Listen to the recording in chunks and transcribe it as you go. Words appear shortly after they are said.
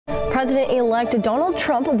President-elect Donald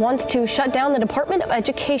Trump wants to shut down the Department of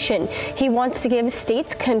Education. He wants to give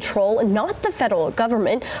states control, not the federal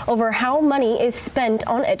government, over how money is spent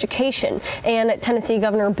on education. And Tennessee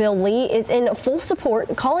Governor Bill Lee is in full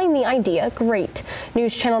support, calling the idea great.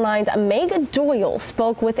 News Channel 9's Meg Doyle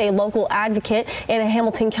spoke with a local advocate and a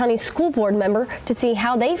Hamilton County School Board member to see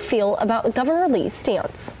how they feel about Governor Lee's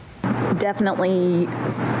stance. Definitely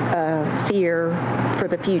fear for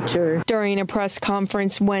the future. During a press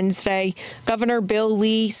conference Wednesday, Governor Bill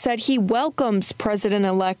Lee said he welcomes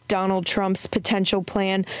President-elect Donald Trump's potential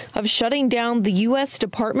plan of shutting down the U.S.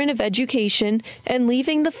 Department of Education and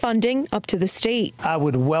leaving the funding up to the state. I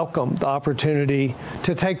would welcome the opportunity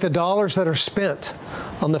to take the dollars that are spent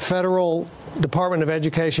on the federal Department of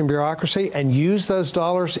Education bureaucracy and use those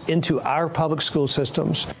dollars into our public school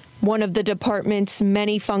systems. One of the department's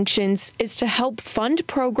many functions is to help fund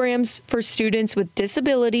programs for students with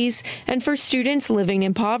disabilities and for students living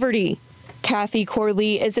in poverty. Kathy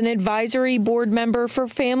Corley is an advisory board member for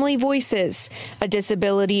Family Voices, a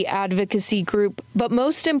disability advocacy group, but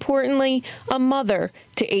most importantly, a mother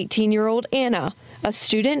to 18-year-old Anna, a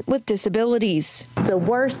student with disabilities. The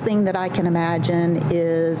worst thing that I can imagine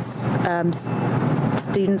is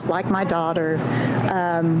students like my daughter,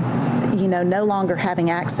 no longer having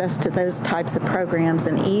access to those types of programs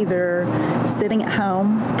and either sitting at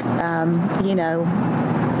home,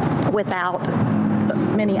 without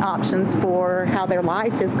many options for how their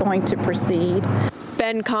life is going to proceed.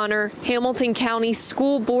 Ben Connor, Hamilton County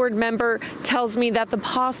School Board member, tells me that the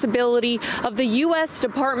possibility of the U.S.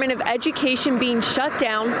 Department of Education being shut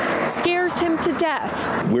down scares him to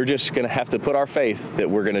death. We're just going to have to put our faith that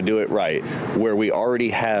we're going to do it right, where we already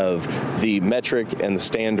have the metric and the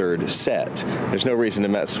standard set. There's no reason to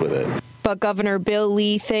mess with it. But Governor Bill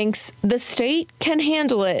Lee thinks the state can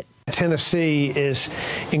handle it. Tennessee is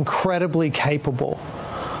incredibly capable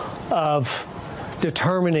of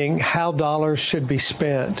determining how dollars should be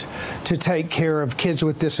spent to take care of kids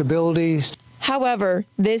with disabilities. However,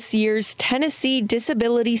 this year's Tennessee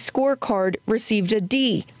Disability Scorecard received a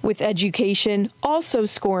D, with education also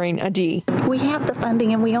scoring a D. We have the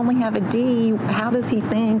funding and we only have a D. How does he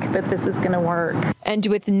think that this is going to work? And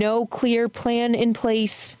with no clear plan in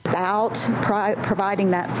place. Without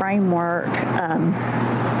providing that framework,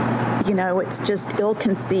 it's just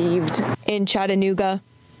ill-conceived. In Chattanooga,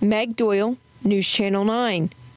 Meg Doyle, News Channel 9.